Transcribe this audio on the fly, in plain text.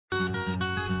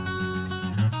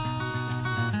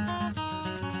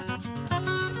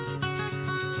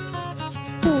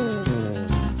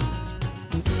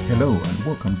Hello and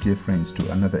welcome, dear friends,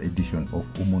 to another edition of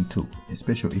Umuntu, a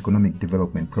special economic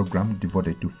development program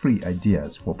devoted to free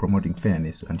ideas for promoting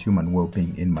fairness and human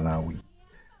well-being in Malawi.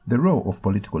 The role of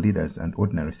political leaders and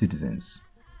ordinary citizens,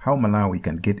 how Malawi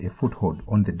can get a foothold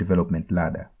on the development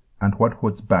ladder, and what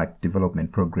holds back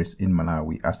development progress in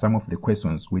Malawi are some of the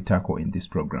questions we tackle in this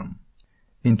program.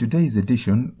 In today's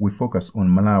edition, we focus on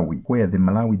Malawi, where the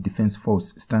Malawi Defence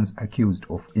Force stands accused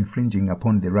of infringing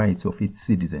upon the rights of its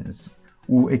citizens.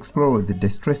 We'll explore the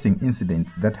distressing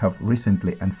incidents that have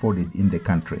recently unfolded in the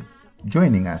country.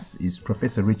 Joining us is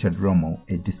Professor Richard Romo,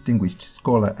 a distinguished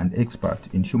scholar and expert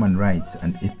in human rights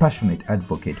and a passionate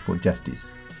advocate for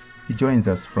justice. He joins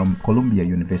us from Columbia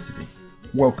University.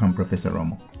 Welcome, Professor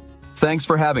Romo. Thanks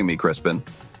for having me, Crispin.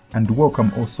 And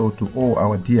welcome also to all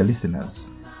our dear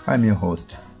listeners. I'm your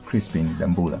host, Crispin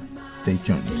Dambula. Stay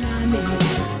tuned.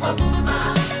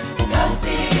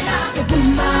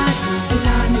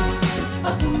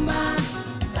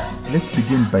 Let's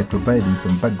begin by providing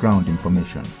some background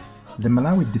information. The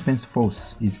Malawi Defence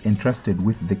Force is entrusted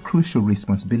with the crucial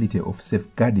responsibility of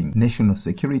safeguarding national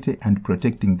security and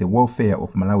protecting the welfare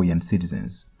of Malawian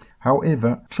citizens.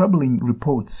 However, troubling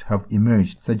reports have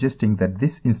emerged suggesting that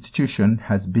this institution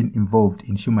has been involved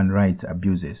in human rights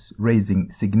abuses, raising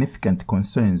significant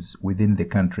concerns within the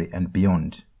country and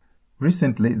beyond.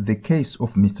 Recently, the case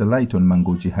of Mr. Lytton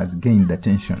Mangochi has gained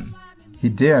attention. He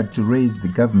dared to raise the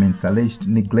government's alleged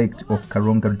neglect of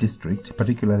Karonga district,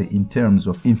 particularly in terms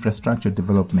of infrastructure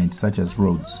development such as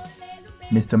roads.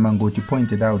 Mr. Mangochi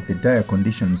pointed out the dire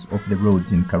conditions of the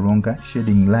roads in Karonga,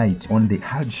 shedding light on the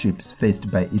hardships faced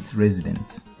by its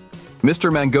residents.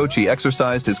 Mr. Mangochi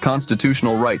exercised his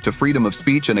constitutional right to freedom of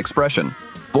speech and expression,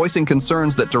 voicing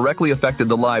concerns that directly affected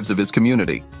the lives of his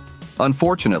community.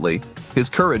 Unfortunately, his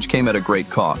courage came at a great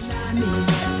cost.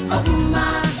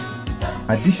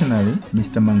 Additionally,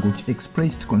 Mr. Mangochi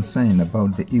expressed concern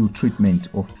about the ill treatment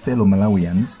of fellow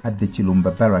Malawians at the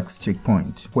Chilumba barracks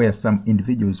checkpoint, where some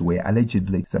individuals were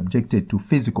allegedly subjected to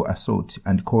physical assault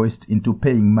and coerced into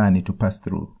paying money to pass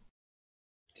through.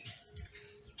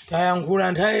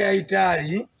 Tayankhula nthawi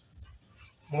yayitali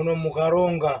muno mu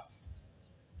Karonga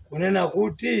kunena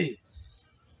kuti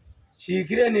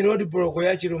chiyikireni roadblock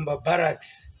ya Chilumba barracks.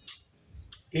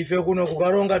 Ife kuno ku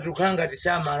Karonga tukhanga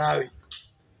tisa Malawi.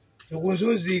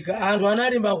 Tukunzunzika anthu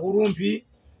analimba kulumpi,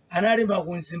 analimba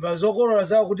kunzimba zokolola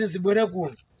zawo kuti zibwere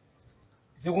kuno.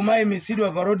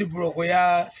 Zikumayimisidwa pa roadblock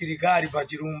ya sirikali pa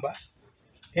Chilumba.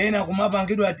 Ena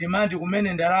kumapangidwa demand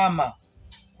kumene ndalama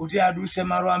kuti aduse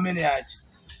malo amene aja.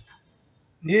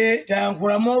 Ndiye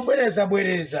tayankhula mobwereza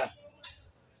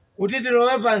kuti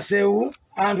tilowe pa nsewu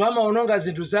anthu amaononga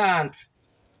zinthu za anthu.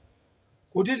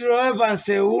 Kuti tilowe pa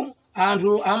nsewu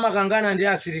anthu amakangana ndi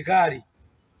asilikali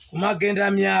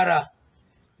kumagenda miyala.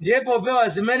 Ndiye popewa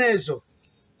zimenezo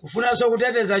kufunanso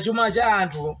kuteteza chuma cha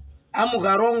anthu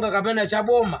amukaronga kapena cha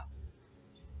boma.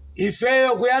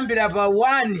 Ifeyo kuyambira pa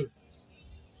 1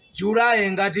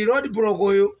 Julayi ngati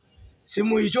roadblock yo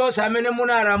simuyichosa amene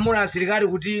munalamula asilikali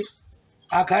kuti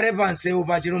akhale pa nsewu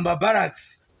pa Chilumba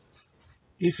barracks.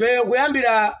 Ifeyo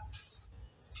kuyambira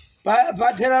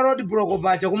pathera roadblock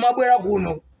pacha kumabwera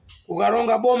kuno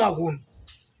kukaronga boma kuno.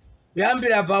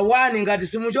 Kuyambira pa 1 ngati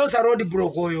simuchosa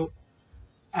roadblock yo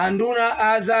anduna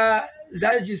aza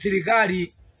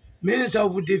sirikali Minister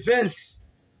of Defense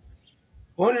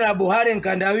Honorable Haren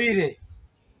Nkandawire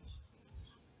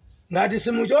ngati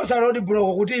simuchosa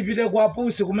roadblock kuti ipite kwa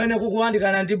pusi kumene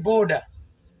kukuandikana ndi border.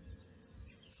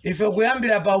 Ife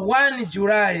kuyambira pa 1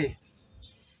 Julayi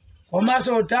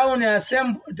komanso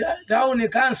town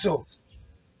council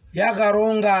ya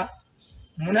Karonga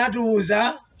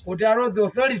munatiuza kuti road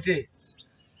authority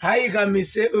haika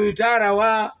utara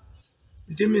wa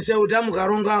ntimiseu tamu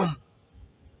Karongamu.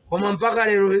 Koma mpaka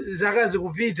lero zaka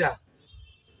zikupita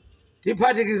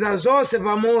tiphatikiza zonse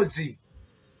pamodzi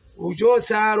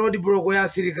kuchotsa roadblock ya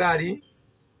sirikali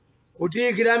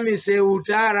kutiyikira miseu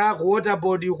utara ku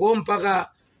waterboard ko mpaka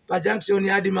pa junction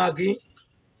ya Dimaki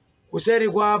kuseri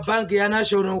kwa banki ya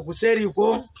National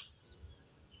kuseriko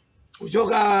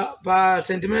kuchoka pa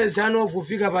St. Mary's Hanover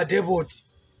kufika pa depot.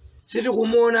 Siti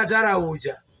kumuona tara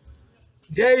uja.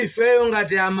 Ndiye ifeyo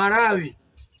ngati ya Malawi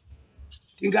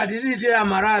tingatitira ya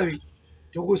Malawi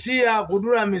tukusiya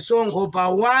kudula misonkho pa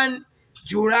 1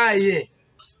 Julayi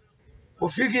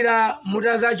kufikira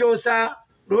mutazachosa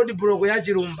roadblock ya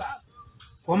Chilumba.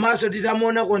 Komanso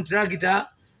titamona contractor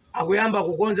akuyamba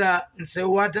kukonza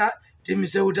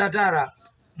nsewu tatara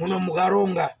muno mu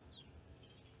Karonga.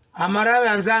 Amalawi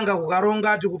anzanga ku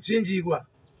Karonga tikupsinjikwa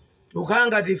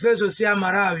tukanga tifeso si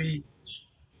Malawi.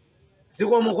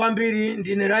 Zikomo kwambiri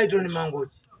ndine Lytton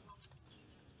Mangochi.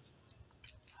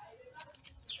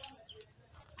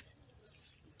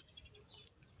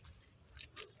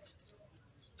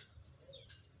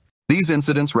 These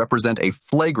incidents represent a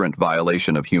flagrant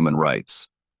violation of human rights.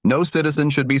 No citizen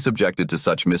should be subjected to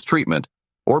such mistreatment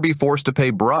or be forced to pay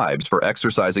bribes for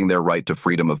exercising their right to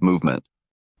freedom of movement.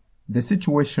 The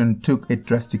situation took a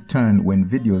drastic turn when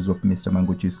videos of Mr.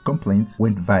 Mangochi's complaints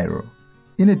went viral.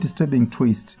 In a disturbing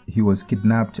twist, he was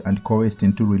kidnapped and coerced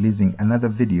into releasing another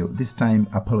video, this time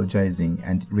apologizing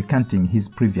and recanting his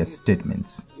previous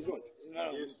statements.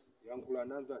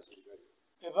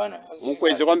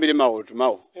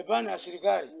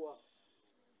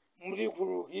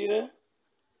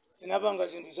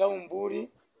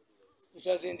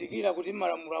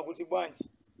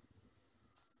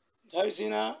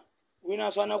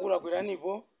 Wina sana kula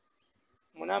kwiranipo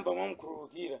munamba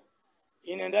mwamkhululukira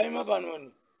ine ndayima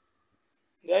panoni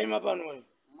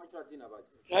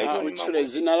Uchule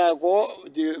zina lako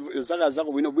zaka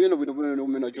zako bwino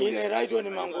ine Lytton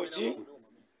Mangochi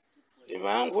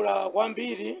ndimayankhula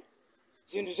kwambiri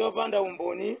zinthu zopanda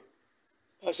umboni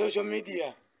pa social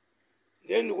media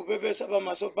ndiye ndikupepesa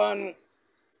pamaso panu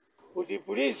kuti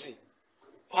please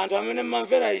anthu amene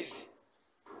mmamvera izi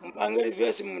mpange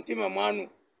livesi mumtima mwanu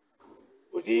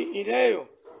kuti ineyo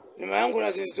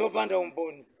ndimayankhula zinthu zopanda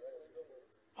umboni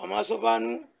pamaso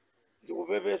panu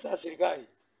ndikupepesa asilikali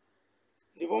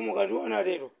ndipo mukandiona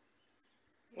lero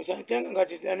musantenga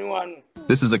ngati dani wanu.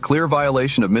 This is a clear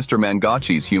violation of Mr.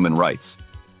 Mangochi's human rights.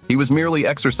 He was merely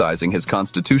exercising his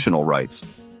constitutional rights,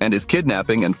 and his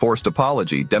kidnapping and forced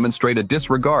apology demonstrate a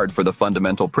disregard for the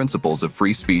fundamental principles of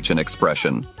free speech and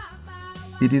expression.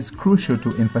 It is crucial to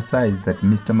emphasize that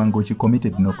Mr. Mangochi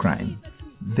committed no crime.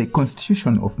 The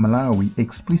Constitution of Malawi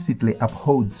explicitly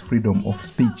upholds freedom of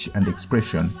speech and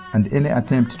expression, and any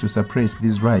attempt to suppress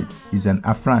these rights is an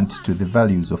affront to the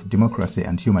values of democracy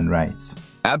and human rights.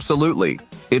 Absolutely.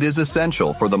 It is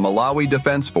essential for the Malawi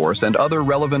Defence Force and other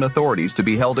relevant authorities to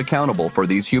be held accountable for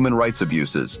these human rights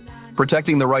abuses.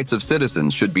 Protecting the rights of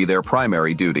citizens should be their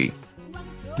primary duty.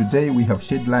 Today we have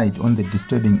shed light on the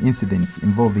disturbing incidents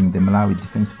involving the Malawi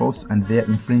Defence Force and their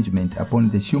infringement upon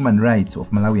the human rights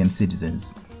of Malawian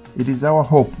citizens. It is our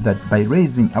hope that by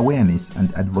raising awareness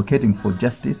and advocating for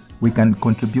justice, we can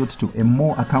contribute to a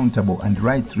more accountable and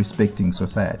rights-respecting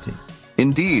society.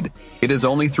 Indeed, it is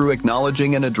only through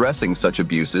acknowledging and addressing such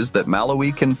abuses that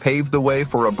Malawi can pave the way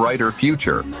for a brighter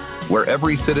future, where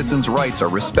every citizen's rights are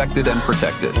respected and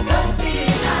protected.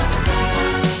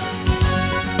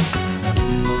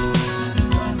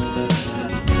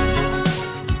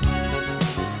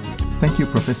 Thank you,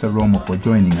 Professor Romo, for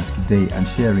joining us today and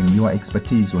sharing your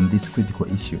expertise on this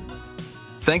critical issue.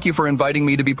 Thank you for inviting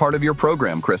me to be part of your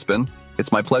program, Crispin.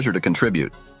 It's my pleasure to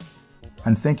contribute.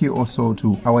 And thank you also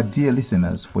to our dear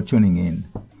listeners for tuning in.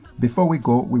 Before we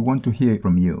go, we want to hear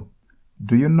from you.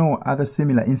 Do you know other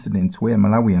similar incidents where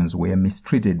Malawians were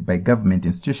mistreated by government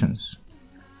institutions?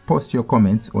 Post your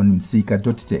comments on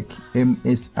msika.tech,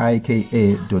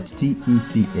 msika.tech.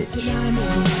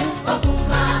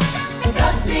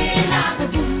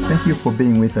 Thank you for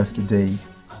being with us today.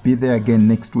 Be there again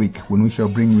next week when we shall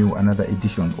bring you another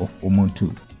edition of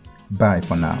Umuntu. Bye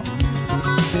for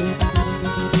now.